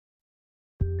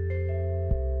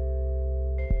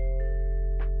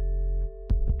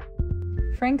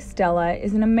Frank Stella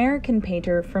is an American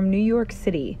painter from New York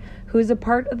City who is a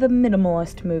part of the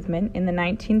minimalist movement in the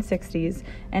 1960s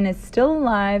and is still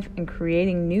alive and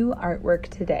creating new artwork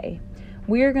today.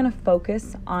 We are going to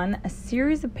focus on a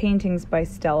series of paintings by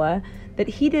Stella that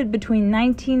he did between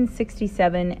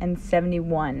 1967 and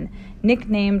 71,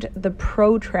 nicknamed the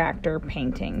Protractor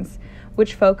Paintings,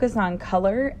 which focus on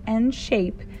color and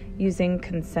shape using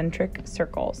concentric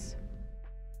circles.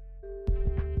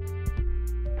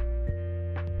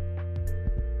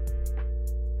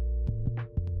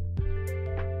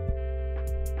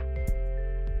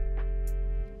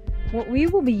 What we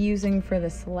will be using for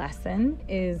this lesson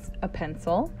is a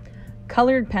pencil,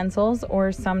 colored pencils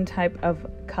or some type of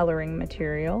coloring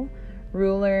material,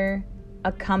 ruler,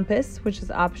 a compass, which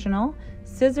is optional,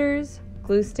 scissors,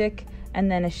 glue stick, and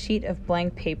then a sheet of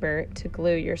blank paper to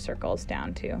glue your circles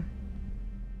down to.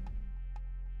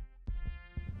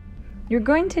 You're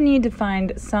going to need to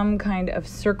find some kind of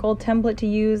circle template to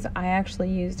use. I actually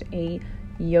used a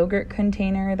yogurt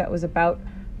container that was about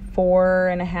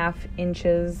 4.5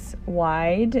 inches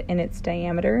wide in its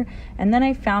diameter, and then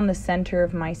I found the center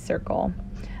of my circle.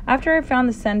 After I found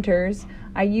the centers,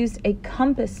 I used a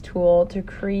compass tool to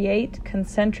create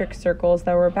concentric circles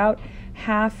that were about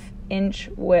 1/2 inch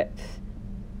width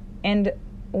and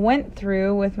went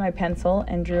through with my pencil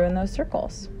and drew in those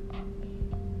circles.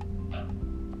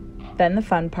 Then the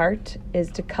fun part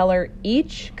is to color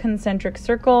each concentric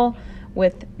circle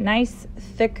with nice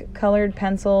thick colored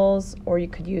pencils, or you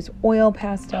could use oil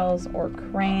pastels or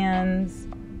crayons.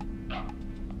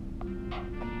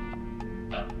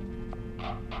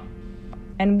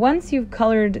 And once you've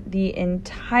colored the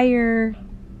entire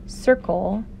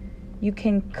circle, you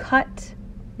can cut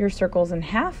your circles in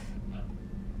half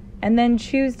and then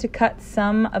choose to cut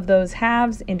some of those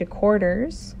halves into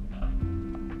quarters.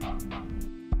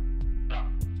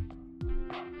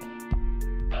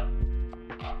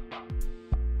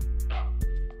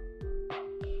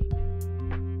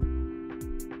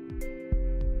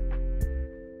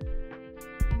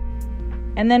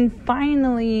 And then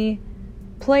finally,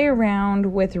 play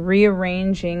around with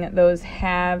rearranging those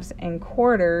halves and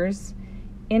quarters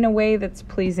in a way that's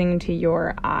pleasing to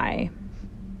your eye.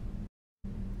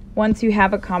 Once you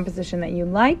have a composition that you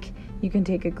like, you can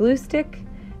take a glue stick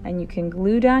and you can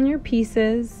glue down your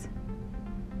pieces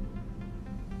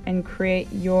and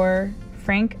create your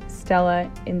Frank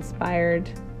Stella inspired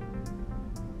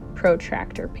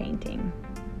protractor painting.